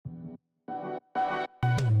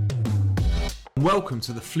Welcome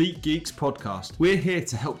to the Fleet Geeks podcast. We're here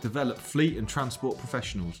to help develop fleet and transport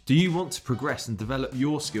professionals. Do you want to progress and develop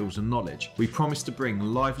your skills and knowledge? We promise to bring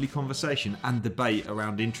lively conversation and debate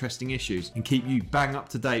around interesting issues and keep you bang up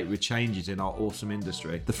to date with changes in our awesome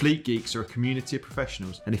industry. The Fleet Geeks are a community of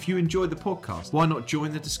professionals, and if you enjoy the podcast, why not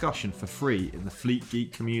join the discussion for free in the Fleet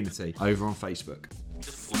Geek community over on Facebook?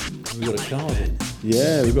 We've got a card in.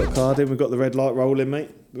 Yeah, we've got a card in, we've got the red light rolling, mate.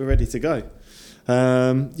 We're ready to go.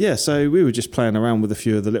 So we were just playing around with a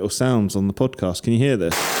few of the little sounds on the podcast. Can you hear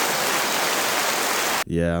this?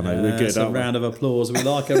 Yeah, I know, we're good. It's a round of applause. We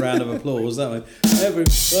like a round of applause, don't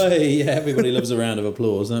we? Everybody loves a round of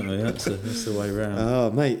applause, don't we? That's the way round.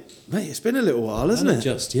 Oh, mate, it's been a little while, hasn't it?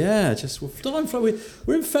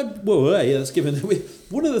 We're in February. That's given.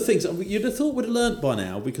 One of the things you'd have thought we'd have learnt by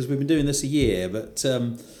now, because we've been doing this a year, but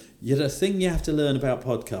the thing you have to learn about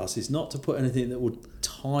podcasts is not to put anything that would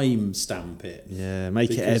time stamp it. Yeah, make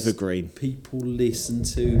it evergreen. People listen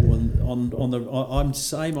to on the. I'm the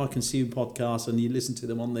same. I consume podcasts, and you listen to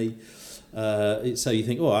them on the. So you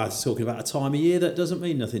think, I was talking about a time of year that doesn't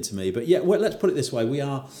mean nothing to me. But yeah, well, let's put it this way: we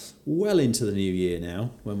are well into the new year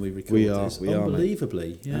now when we record this. We are,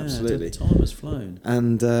 unbelievably. Yeah, absolutely. Time has flown.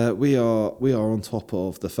 And we are on top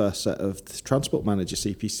of the first set of the Transport Manager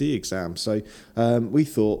CPC exam. So we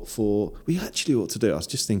thought we actually ought to do. I was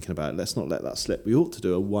just thinking about it. Let's not let that slip. We ought to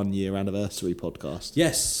do a 1-year anniversary podcast.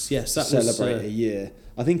 Yes, that celebrate a year.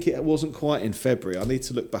 I think it wasn't quite in February. I need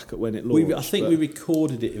to look back at when it launched. I think we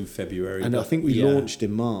recorded it in February. And I think we launched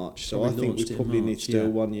in March. So I think we probably need to do a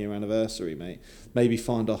 1-year anniversary, mate. Maybe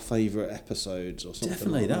find our favourite episodes or something.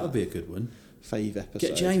 Definitely, that would be a good one. Fave episode.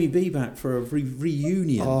 Get Jamie B back for a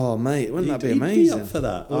reunion. Oh, mate, wouldn't that be amazing? He'd be up for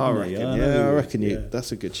that, I reckon. Yeah,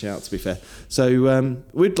 that's a good shout, to be fair. So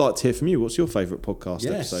we'd like to hear from you. What's your favourite podcast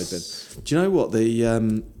episode been? Do you know what?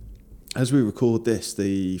 As we record this,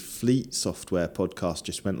 the Fleet Software podcast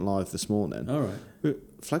just went live this morning. All right.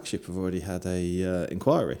 Flagship have already had a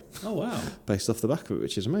inquiry. Oh, wow. Based off the back of it,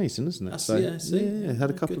 which is amazing, isn't it? Had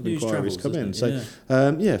a couple of inquiries come in.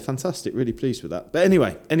 Fantastic. Really pleased with that. But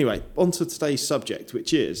anyway, on to today's subject,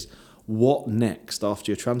 which is what next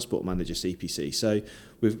after your Transport Manager CPC. So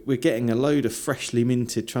we're getting a load of freshly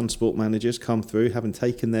minted transport managers come through, having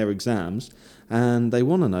taken their exams, and they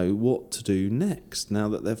want to know what to do next now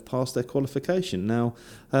that they've passed their qualification. Now,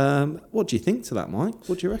 what do you think to that, Mike?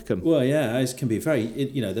 What do you reckon? Well, yeah, it can be very,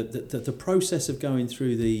 the process of going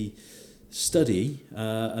through the study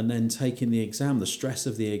and then taking the exam, the stress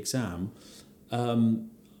of the exam,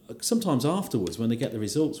 sometimes afterwards when they get the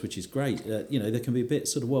results, which is great, there can be a bit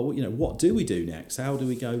sort of, what do we do next? How do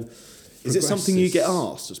we go? Is it something you get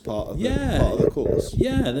asked as part of the course?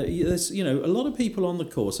 Yeah, there's a lot of people on the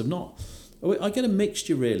course have not. I get a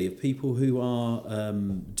mixture really of people who are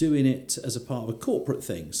doing it as a part of a corporate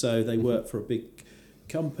thing. So they work for a big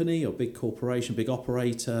company or big corporation, big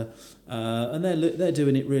operator, and they're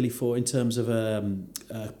doing it really in terms of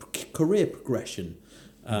career progression.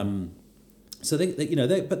 So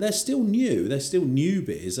but they're still new. They're still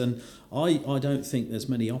newbies, and I don't think there's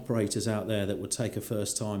many operators out there that would take a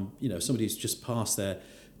first time. Somebody who's just passed their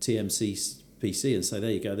TMC PC and say,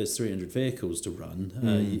 there you go, there's 300 vehicles to run.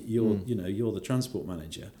 You're the transport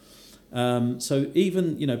manager. So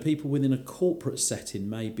even people within a corporate setting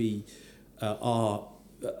maybe are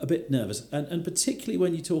a bit nervous, and particularly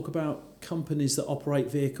when you talk about companies that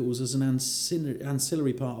operate vehicles as an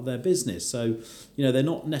ancillary part of their business. So they're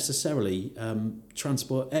not necessarily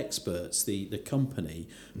transport experts, the company,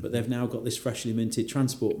 but they've now got this freshly minted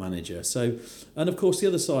transport manager. So, and of course the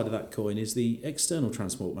other side of that coin is the external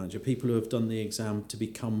transport manager, people who have done the exam to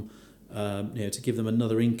become to give them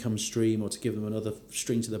another income stream, or to give them another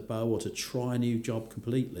string to the bow, or to try a new job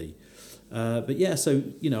completely. I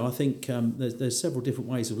think there's several different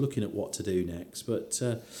ways of looking at what to do next, but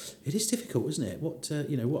it is difficult, isn't it? What do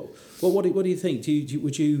you think?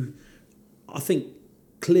 Would you? I think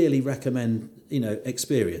clearly recommend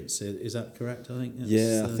experience. Is that correct? I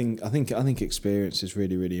think. I think experience is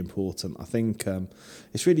really, really important. I think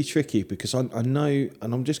it's really tricky because I know,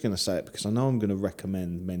 and I'm just going to say it because I know I'm going to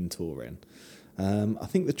recommend mentoring. I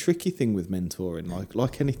think the tricky thing with mentoring,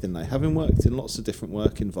 like anything, having worked in lots of different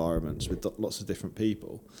work environments with lots of different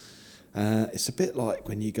people, it's a bit like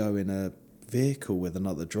when you go in a vehicle with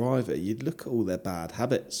another driver, you'd look at all their bad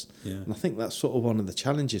habits. Yeah. And I think that's sort of one of the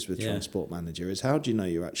challenges with Transport Manager is how do you know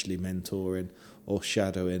you're actually mentoring or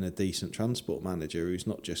shadowing a decent transport manager who's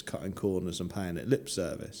not just cutting corners and paying it lip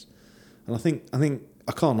service? And I think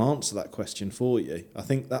I can't answer that question for you. I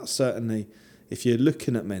think that's certainly, if you're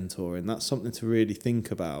looking at mentoring, that's something to really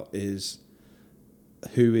think about is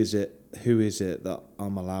who is it who is it that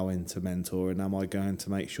I'm allowing to mentor, and am I going to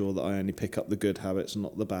make sure that I only pick up the good habits and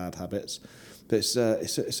not the bad habits? But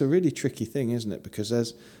it's a really tricky thing, isn't it? Because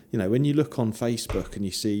there's, when you look on Facebook and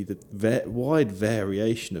you see the wide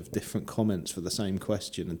variation of different comments for the same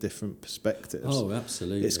question and different perspectives. Oh,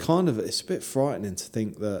 absolutely. It's a bit frightening to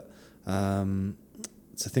think that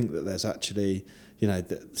there's actually,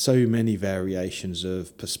 so many variations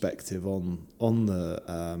of perspective on the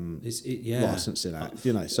Licensing Act.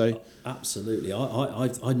 So absolutely,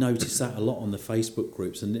 I noticed that a lot on the Facebook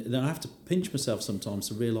groups, and I have to pinch myself sometimes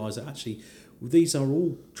to realise that actually these are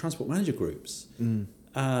all transport manager groups.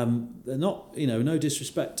 They're not, no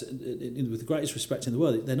disrespect, with the greatest respect in the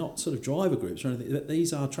world, they're not sort of driver groups or anything.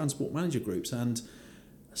 These are transport manager groups, and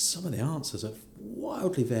some of the answers are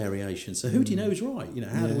wildly variation. So who do you know is right?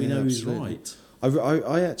 How do we know who's right?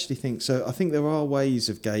 I actually think so. I think there are ways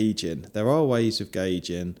of gauging.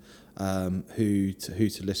 who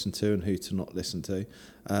to listen to and who to not listen to.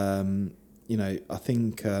 I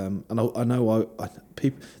think, and I know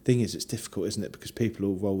people. Thing is, it's difficult, isn't it? Because people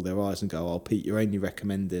will roll their eyes and go, "Oh, Pete, you're only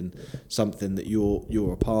recommending something that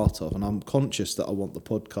you're a part of." And I'm conscious that I want the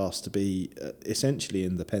podcast to be essentially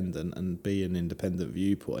independent and be an independent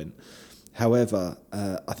viewpoint. However,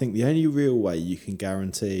 I think the only real way you can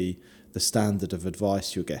guarantee the standard of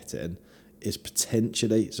advice you're getting is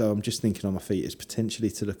potentially, so I'm just thinking on my feet, is potentially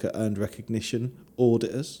to look at earned recognition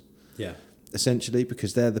auditors. Yeah. Essentially,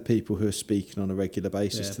 because they're the people who are speaking on a regular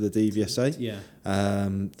basis to the DVSA. Yeah.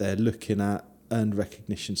 They're looking at earned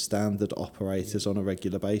recognition standard operators on a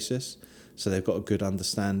regular basis. So they've got a good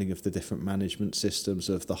understanding of the different management systems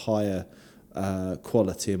of the higher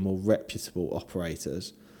quality and more reputable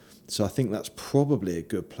operators. So I think that's probably a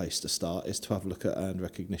good place to start, is to have a look at earned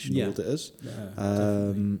recognition auditors.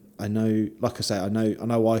 Yeah, I know, like I say, I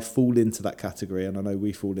know I fall into that category, and I know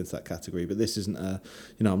we fall into that category. But this isn't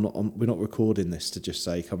we're not recording this to just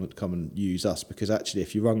say come and use us, because actually,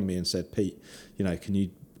 if you rung me and said, Pete, can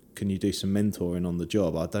you do some mentoring on the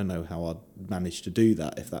job? I don't know how I'd manage to do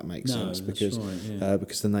that, if that makes sense, because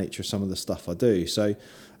because the nature of some of the stuff I do. So.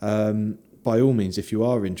 By all means, if you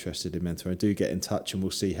are interested in mentoring, do get in touch and we'll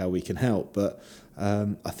see how we can help. But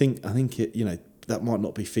I think it, that might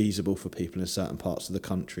not be feasible for people in certain parts of the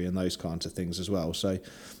country and those kinds of things as well. So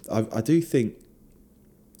I do think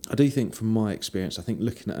from my experience, I think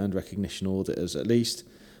looking at earned recognition auditors, at least,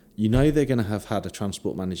 they're going to have had a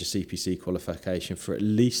transport manager CPC qualification for at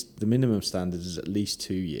least, the minimum standard is at least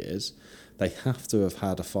 2 years. They have to have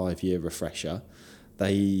had a 5-year refresher.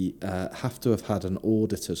 They have to have had an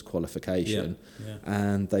auditor's qualification,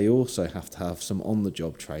 and they also have to have some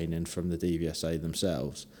on-the-job training from the DVSA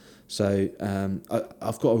themselves. So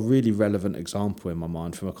I've got a really relevant example in my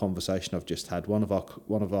mind from a conversation I've just had. One of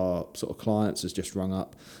our sort of clients has just rung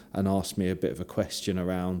up and asked me a bit of a question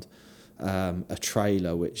around a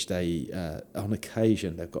trailer, which they on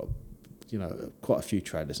occasion they've got quite a few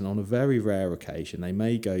trailers, and on a very rare occasion they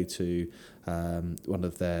may go to one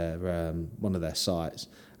of their sites,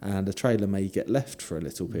 and a trailer may get left for a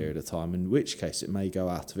little period of time, in which case it may go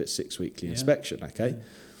out of its 6-weekly inspection. Okay,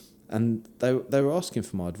 and they were asking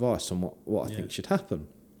for my advice on what I think should happen,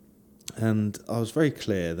 and I was very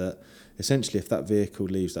clear that essentially if that vehicle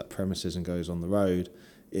leaves that premises and goes on the road,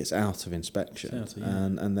 it's out of inspection,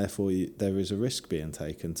 and therefore there is a risk being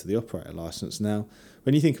taken to the operator licence. Now,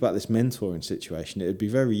 when you think about this mentoring situation, it would be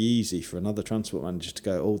very easy for another transport manager to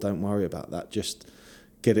go, "Oh, don't worry about that, just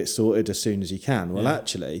get it sorted as soon as you can." Well,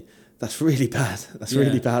 actually, that's really bad. That's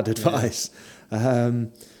really bad advice.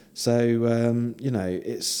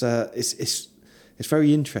 It's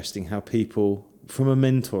very interesting how people, from a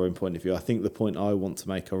mentoring point of view, I think the point I want to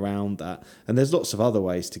make around that, and there's lots of other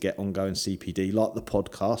ways to get ongoing CPD, like the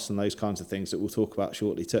podcast and those kinds of things that we'll talk about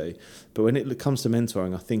shortly too. But when it comes to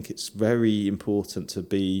mentoring, I think it's very important to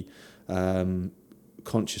be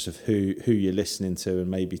conscious of who you're listening to,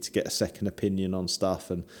 and maybe to get a second opinion on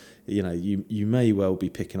stuff. And you may well be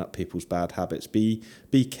picking up people's bad habits. Be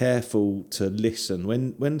careful to listen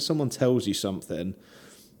when someone tells you something.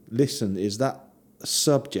 Listen, is that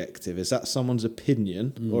subjective? Is that someone's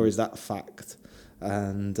opinion, or is that fact?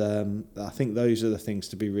 And I think those are the things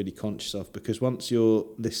to be really conscious of, because once you're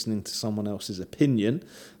listening to someone else's opinion,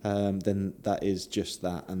 then that is just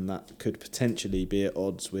that, and that could potentially be at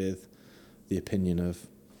odds with the opinion of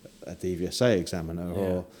a DVSA examiner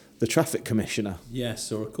or the traffic commissioner.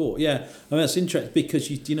 Yes, or a court. Yeah, I mean, that's interesting,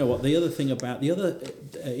 because you know what, the other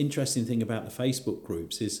interesting thing about the Facebook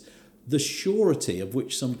groups is the surety of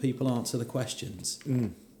which some people answer the questions.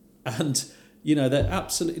 And they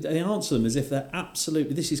answer them as if they're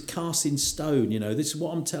absolutely, this is cast in stone, this is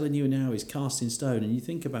what I'm telling you now is cast in stone. And you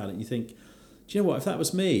think about it and you think, do you know what? If that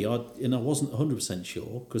was me, and I wasn't 100%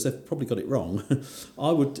 sure, because they've probably got it wrong,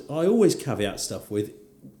 I always caveat stuff with,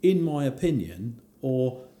 in my opinion,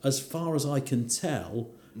 or as far as I can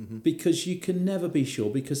tell, because you can never be sure,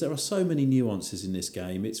 because there are so many nuances in this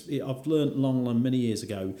game. I've learnt many years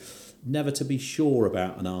ago, never to be sure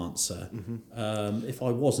about an answer if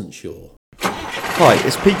I wasn't sure. Hi,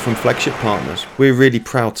 it's Pete from Flagship Partners. We're really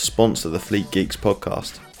proud to sponsor the Fleet Geeks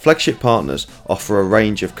podcast. Flagship Partners offer a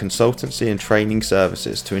range of consultancy and training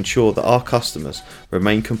services to ensure that our customers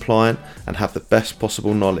remain compliant and have the best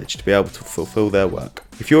possible knowledge to be able to fulfill their work.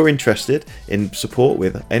 If you're interested in support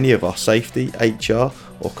with any of our safety, HR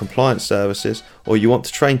or compliance services, or you want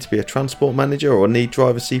to train to be a transport manager or need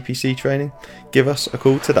driver CPC training, give us a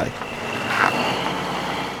call today.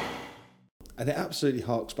 And it absolutely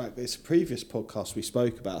harks back. It's a previous podcast we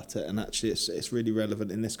spoke about it, and actually it's really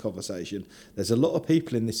relevant in this conversation. There's a lot of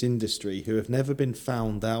people in this industry who have never been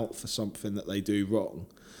found out for something that they do wrong,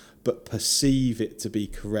 but perceive it to be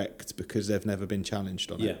correct because they've never been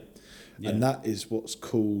challenged on it. Yeah. And that is what's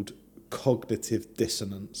called cognitive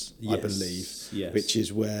dissonance, I believe, which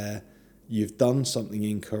is where you've done something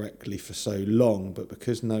incorrectly for so long, but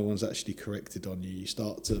because no one's actually corrected on you, you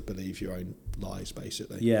start to believe your own lies,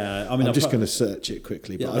 basically. Yeah, I mean, I'm just going to search it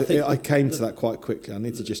quickly, but I came to that quite quickly. I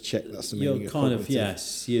need to just check that's the meaning of cognitive.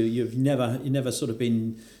 You've never sort of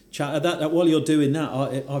been that while you're doing that.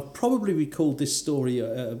 I've probably recalled this story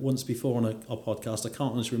once before on a podcast. I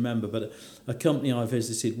can't honestly remember, but a company I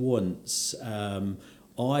visited once,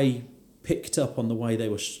 I picked up on the way they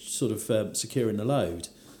were sort of securing the load.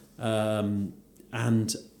 And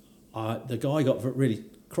the guy got really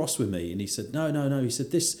cross with me, and he said, no. He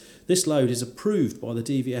said, this load is approved by the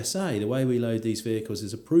DVSA. The way we load these vehicles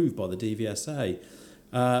is approved by the DVSA.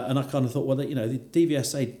 And I kind of thought, well, the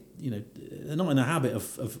DVSA, they're not in the habit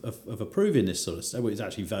of approving this sort of stuff. Well, it was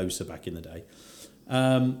actually VOSA back in the day.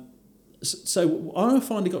 So I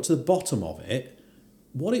finally got to the bottom of it.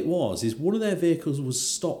 What it was is one of their vehicles was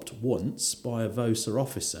stopped once by a VOSA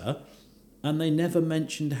officer, and they never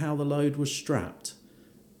mentioned how the load was strapped.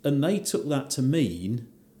 And they took that to mean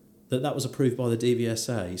that was approved by the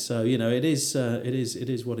DVSA. So, it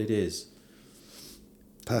is what it is.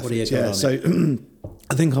 Perfect. What do you got on so it?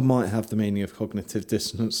 I think I might have the meaning of cognitive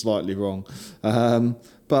dissonance slightly wrong.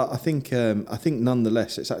 But I think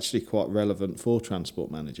nonetheless it's actually quite relevant for transport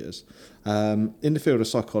managers. In the field of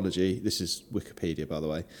psychology, this is Wikipedia by the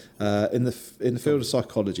way, in the field of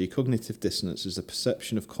psychology, cognitive dissonance is the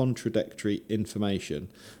perception of contradictory information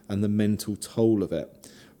and the mental toll of it.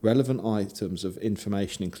 Relevant items of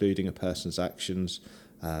information including a person's actions,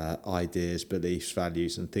 ideas, beliefs,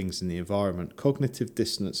 values and things in the environment. Cognitive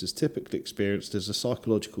dissonance is typically experienced as a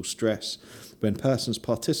psychological stress when persons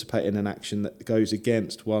participate in an action that goes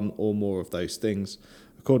against one or more of those things.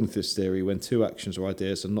 According to this theory, when two actions or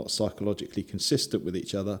ideas are not psychologically consistent with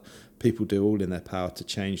each other, people do all in their power to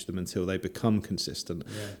change them until they become consistent.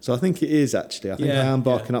 Yeah. So I think it is actually, I am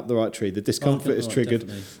barking up the right tree. The discomfort is triggered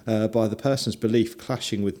by the person's belief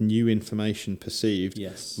clashing with new information perceived,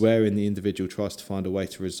 wherein the individual tries to find a way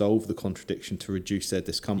to resolve the contradiction to reduce their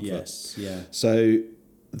discomfort. So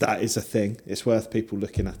that is a thing. It's worth people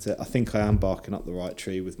looking at it. I think I am barking up the right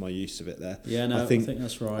tree with my use of it there. Yeah, no, I think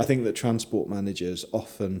that's right. I think that transport managers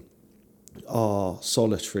often are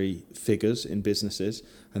solitary figures in businesses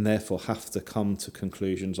and therefore have to come to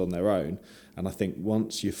conclusions on their own. And I think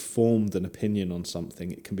once you've formed an opinion on something,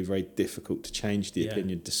 it can be very difficult to change the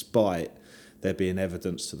opinion despite there being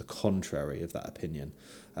evidence to the contrary of that opinion.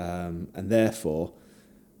 And therefore,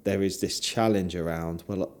 there is this challenge around,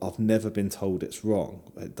 well, I've never been told it's wrong.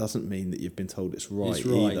 It doesn't mean that you've been told it's right. It's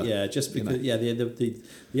right, either. Yeah. Just because,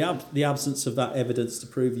 the absence of that evidence to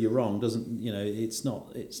prove you're wrong doesn't, it's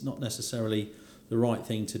not necessarily the right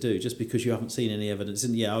thing to do. Just because you haven't seen any evidence,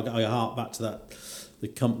 and I hark back to the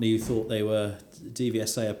company who thought they were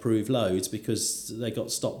DVSA approved loads because they got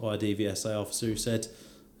stopped by a DVSA officer who said,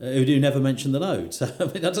 who never mentioned the load. So I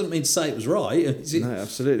mean, that doesn't mean to say it was right. No,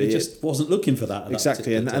 absolutely. It just wasn't looking for that.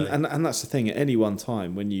 Exactly, and that's the thing. At any one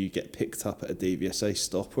time, when you get picked up at a DVSA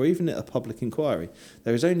stop or even at a public inquiry,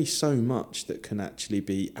 there is only so much that can actually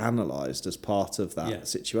be analysed as part of that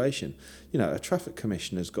situation. A traffic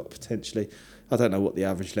commissioner's got potentially, I don't know what the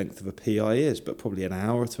average length of a PI is, but probably an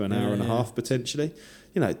hour to an hour and a half potentially.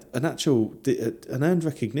 An earned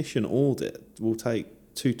recognition audit will take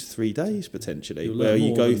 2 to 3 days potentially, where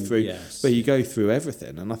you go through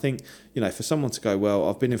everything. And I think for someone to go, well,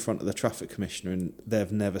 I've been in front of the traffic commissioner and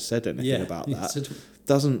they've never said anything about that,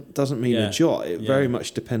 doesn't mean a jot. It very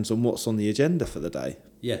much depends on what's on the agenda for the day.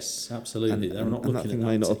 Yes, absolutely. And that thing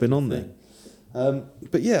may not have been on there.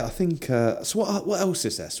 But yeah, I think, so what else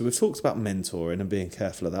is there? So we've talked about mentoring and being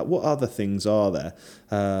careful of that. What other things are there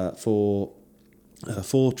for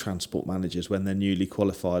transport managers when they're newly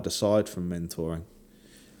qualified, aside from mentoring?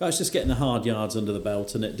 Well, it's just getting the hard yards under the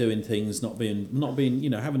belt and doing things, not being,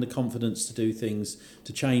 having the confidence to do things,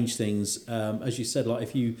 to change things. As you said, like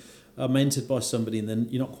if you are mentored by somebody and then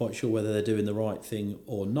you're not quite sure whether they're doing the right thing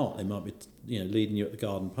or not, they might be, leading you up the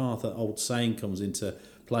garden path. That old saying comes into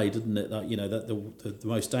play, doesn't it? That that the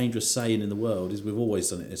most dangerous saying in the world is we've always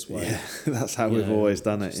done it this way. Yeah, that's how we've always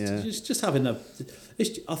done it. Just having a.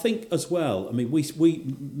 I think as well. I mean,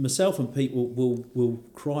 we myself and people will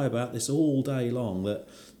cry about this all day long, that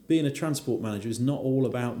being a transport manager is not all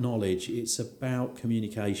about knowledge. It's about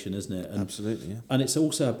communication, isn't it? And, absolutely. Yeah. And it's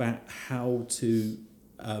also about how to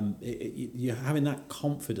you're having that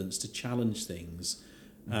confidence to challenge things.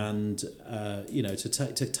 And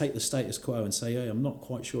to take the status quo and say, hey, I'm not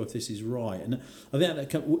quite sure if this is right. And I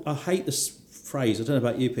think I hate this phrase. I don't know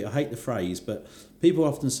about you, Pete. I hate the phrase, but people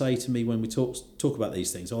often say to me when we talk about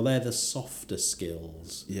these things, "Oh, they're the softer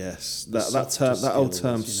skills." Yes, that old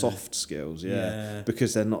term, soft skills. Yeah,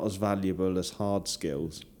 because they're not as valuable as hard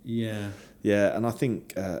skills. Yeah. Yeah, and I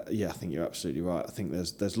think I think you're absolutely right. I think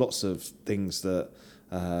there's lots of things that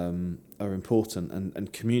are important,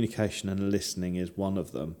 and communication and listening is one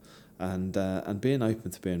of them, and being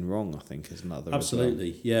open to being wrong, I think, is another. Absolutely,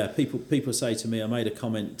 as well. yeah. People say to me, I made a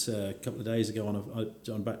comment a couple of days ago on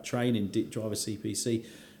about training driver CPC,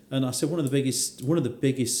 and I said one of the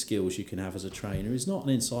biggest skills you can have as a trainer is not an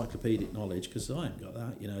encyclopedic knowledge, because I ain't got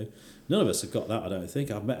that. None of us have got that. I don't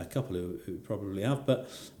think. I've met a couple who probably have, but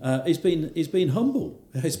it's been humble.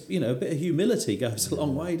 It's, a bit of humility goes a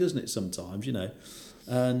long way, doesn't it? Sometimes,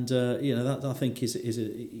 And that I think is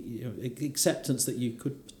acceptance that you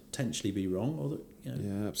could potentially be wrong, or that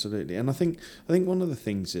Yeah, absolutely. And I think one of the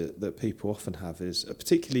things that people often have is,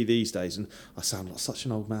 particularly these days, and I sound like such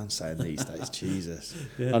an old man saying these days, Jesus,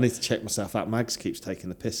 I need to check myself out. Mags keeps taking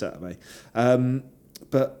the piss out of me,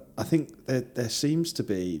 but I think there seems to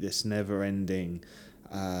be this never-ending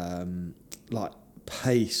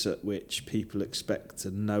pace at which people expect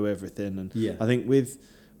to know everything, and I think with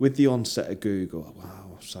the onset of Google,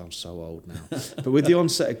 wow, I sound so old now, but with the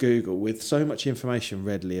onset of Google, with so much information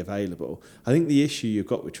readily available, I think the issue you've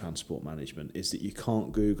got with transport management is that you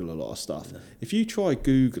can't Google a lot of stuff. No. If you try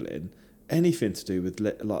Googling anything to do with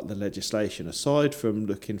the legislation, aside from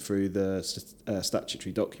looking through the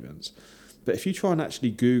statutory documents, but if you try and actually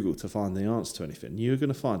Google to find the answer to anything, you're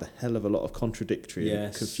going to find a hell of a lot of contradictory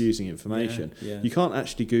and confusing information. Yeah. You can't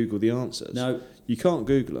actually Google the answers. No. You can't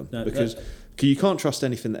Google them because you can't trust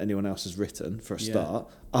anything that anyone else has written, for a start,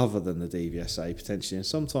 other than the DVSA potentially, and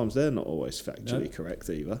sometimes they're not always factually correct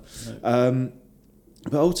either. No.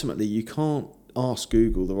 But ultimately, you can't ask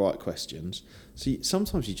Google the right questions. So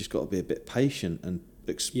sometimes you just got to be a bit patient and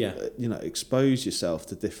expose yourself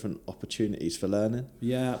to different opportunities for learning.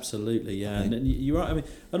 Yeah, absolutely. Yeah, and you're right. I mean,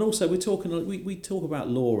 and also we talk about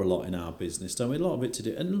law a lot in our business, don't we? A lot of it to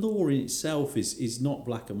do, and law in itself is not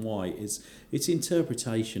black and white. It's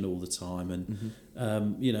interpretation all the time, and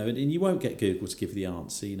and you won't get Google to give you the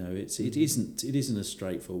answer. It isn't as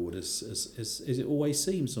straightforward as it always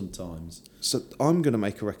seems sometimes. So I'm going to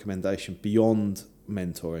make a recommendation beyond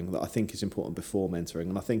mentoring that I think is important before mentoring,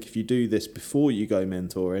 and I think if you do this before you go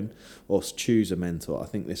mentoring or choose a mentor, I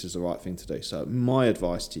think this is the right thing to do. So my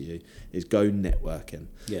advice to you is go networking.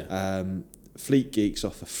 Fleet Geeks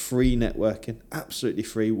offer free networking, absolutely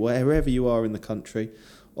free, wherever you are in the country,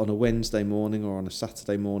 on a Wednesday morning or on a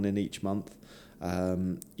Saturday morning each month.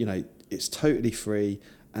 It's totally free,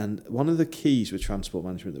 and one of the keys with transport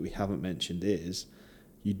management that we haven't mentioned is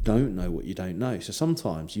you don't know what you don't know. So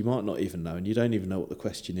sometimes you might not even know, and you don't even know what the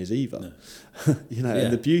question is either. No.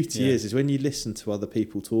 And the beauty is when you listen to other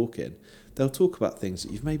people talking, they'll talk about things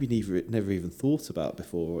that you've maybe never even thought about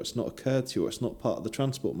before, or it's not occurred to you, or it's not part of the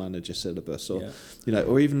transport manager syllabus, or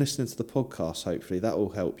or even listening to the podcast. Hopefully that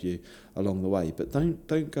will help you along the way. But don't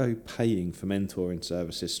go paying for mentoring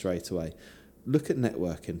services straight away. Look at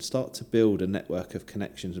networking. Start to build a network of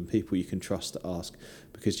connections and people you can trust to ask.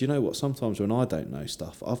 Because you know what? Sometimes when I don't know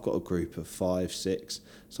stuff, I've got a group of 5, 6,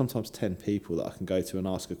 sometimes 10 people that I can go to and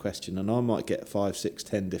ask a question, and I might get 5, 6,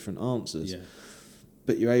 10 different answers. Yeah.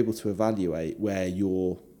 But you're able to evaluate where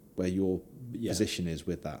your position is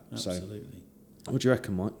with that. Absolutely. So, what do you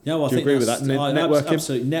reckon, Mike? No, do you agree with that? Networking?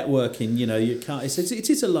 Absolutely. Networking, you can't. It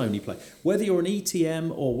is a lonely place. Whether you're an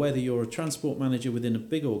ETM or whether you're a transport manager within a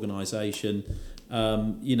big organisation,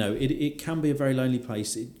 it can be a very lonely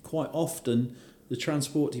place. Quite often, the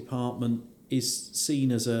transport department is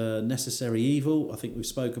seen as a necessary evil. I think we've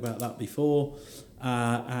spoke about that before.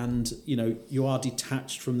 and you are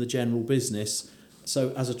detached from the general business.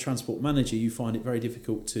 So as a transport manager, you find it very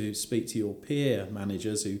difficult to speak to your peer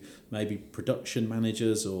managers who may be production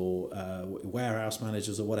managers or warehouse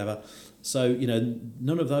managers or whatever. So,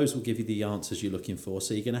 none of those will give you the answers you're looking for.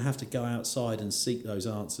 So you're going to have to go outside and seek those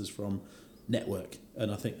answers from network.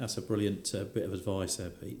 And I think that's a brilliant bit of advice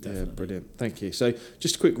there, Pete. Definitely. Yeah, brilliant. Thank you. So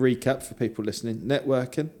just a quick recap for people listening.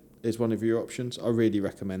 Networking is one of your options. I really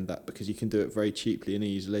recommend that because you can do it very cheaply and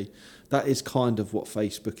easily. That is kind of what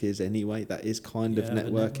Facebook is anyway. That is kind of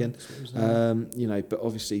networking. But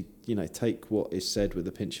obviously, take what is said with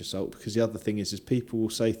a pinch of salt, because the other thing is people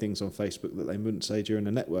will say things on Facebook that they wouldn't say during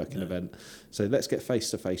a networking event. So let's get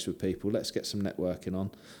face to face with people. Let's get some networking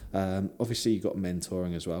on. Obviously, you've got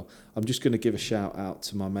mentoring as well. I'm just going to give a shout out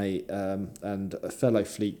to my mate and a fellow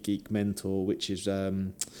Fleet Geek mentor, which is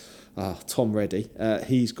Tom Reddy.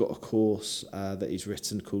 He's got a course that he's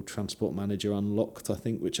written called Transport Manager Unlocked,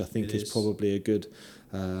 which I think is probably a good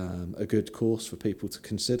course for people to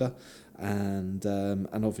consider. And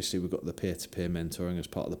obviously we've got the peer-to-peer mentoring as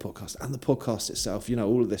part of the podcast, and the podcast itself.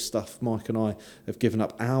 All of this stuff, Mike and I have given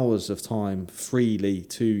up hours of time freely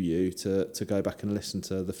to you to go back and listen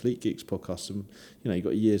to the Fleet Geeks podcast, and you've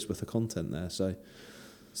got a year's worth of content there. So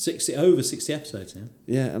over 60 episodes now.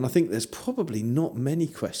 Yeah, and I think there's probably not many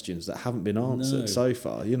questions that haven't been answered so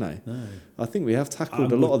far, No. I think we have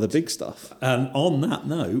tackled a lot of the big stuff. And on that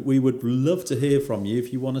note, we would love to hear from you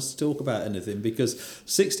if you want us to talk about anything, because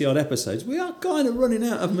 60-odd episodes, we are kind of running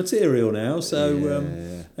out of material now.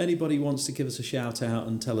 So anybody wants to give us a shout out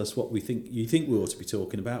and tell us what you think we ought to be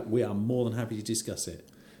talking about, we are more than happy to discuss it.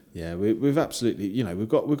 Yeah, we've absolutely, we've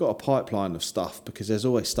got a pipeline of stuff, because there's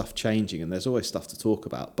always stuff changing and there's always stuff to talk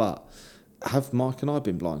about. But have Mike and I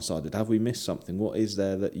been blindsided? Have we missed something? What is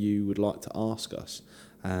there that you would like to ask us?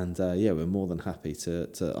 And we're more than happy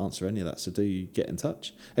to answer any of that. So do get in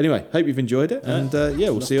touch. Anyway, hope you've enjoyed it, and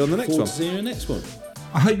we'll see you on the next one. See you in the next one.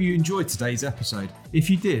 I hope you enjoyed today's episode. If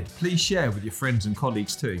you did, please share with your friends and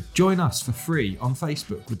colleagues too. Join us for free on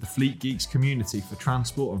Facebook with the Fleet Geeks community for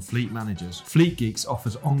transport and fleet managers. Fleet Geeks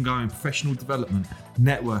offers ongoing professional development,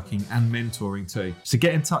 networking and mentoring too. So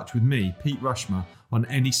get in touch with me, Pete Rushmer, on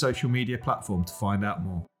any social media platform to find out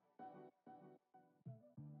more.